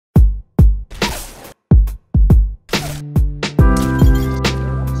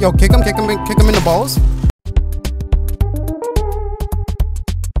Yo, kick him in the balls.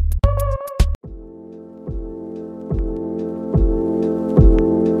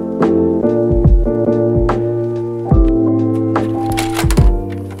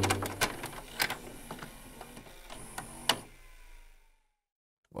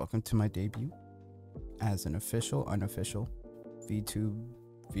 Welcome to my debut as an unofficial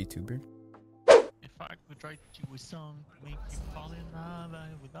VTuber. If I could write you a song to make you fall in love, I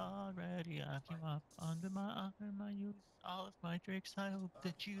would already have you up under my arm. I use all of my tricks. I hope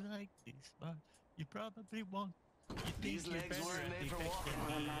that you like this, but you probably won't. You These legs weren't made for walking.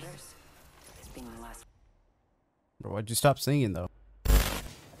 What matters is being the last. Bro, why'd you stop singing though?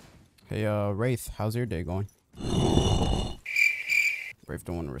 Hey, Wraith, how's your day going? Wraith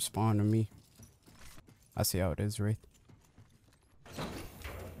don't want to respond to me. I see how it is, Wraith.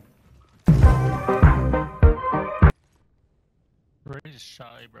 Wraith is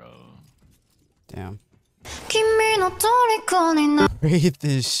shy, bro. Damn. Wraith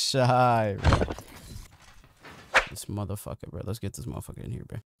is shy, bro. This motherfucker, bro. Let's get this motherfucker in here,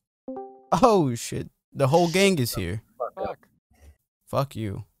 bro. Oh, shit. The whole gang is here. Fuck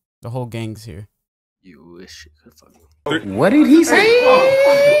you. The whole gang's here. You wish you could fuck me. What did he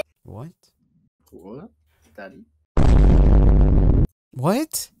say? What? What? Daddy?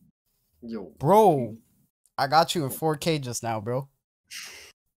 What? Yo. Bro, I got you in 4K just now, bro.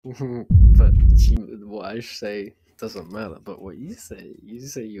 But what I say doesn't matter. But what you say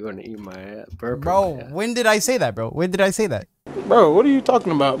you're gonna eat my ass. Bro, when did I say that, bro? When did I say that? Bro, what are you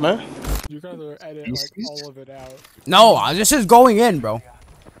talking about, man? You guys are edit like all of it out. No, this is going in, bro.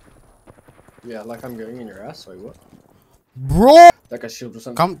 Yeah, like I'm going in your ass. Like what? Bro, Like a shield or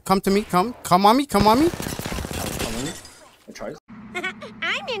something. come to me. Come on me. Come on me. I tried.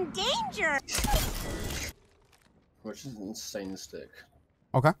 I'm in danger. Which is an insane stick.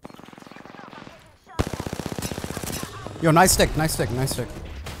 Okay. Yo, nice stick.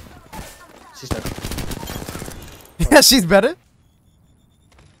 She's dead. Yeah, she's better.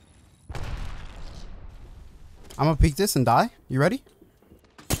 I'm gonna peek this and die. You ready?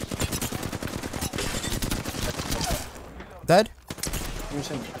 Dead?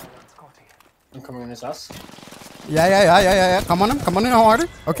 I'm coming in his ass. Yeah. Come on in harder.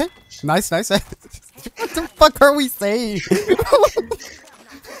 Okay. Nice. What the fuck are we saying?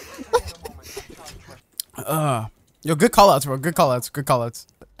 Yo, good callouts, bro. Good callouts.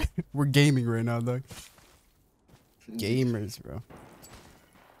 We're gaming right now, though. Gamers, bro.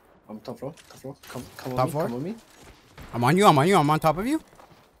 I'm top floor. Come Top on me. floor? Come on me. I'm on you. I'm on top of you.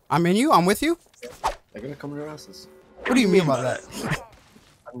 I'm in you. I'm with you. They're gonna come in your asses. What do you mean by that?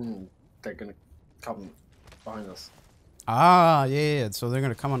 They're gonna come behind us. Ah, yeah. So they're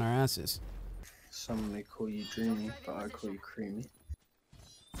gonna come on our asses. Some may call you dreamy, but I call you creamy.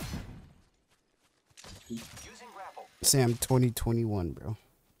 Sam 2021, bro.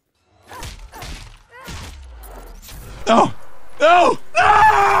 No!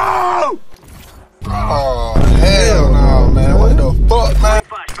 Oh, hell no, man. What the fuck, man?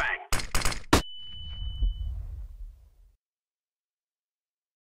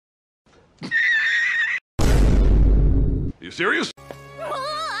 You serious?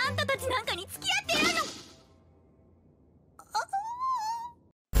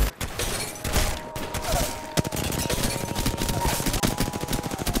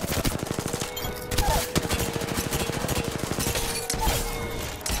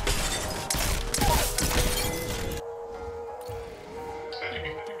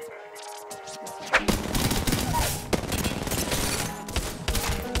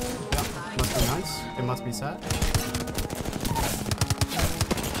 Must be nice. It must be sad.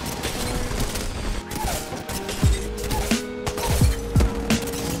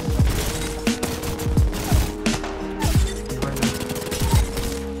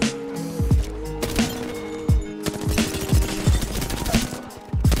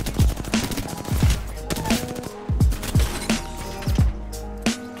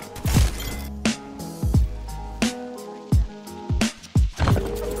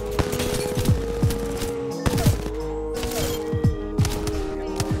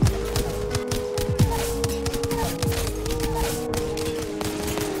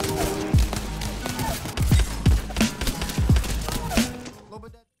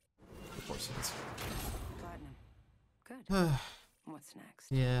 Platinum. Good. What's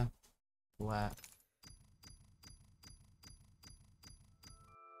next? Yeah. Flat.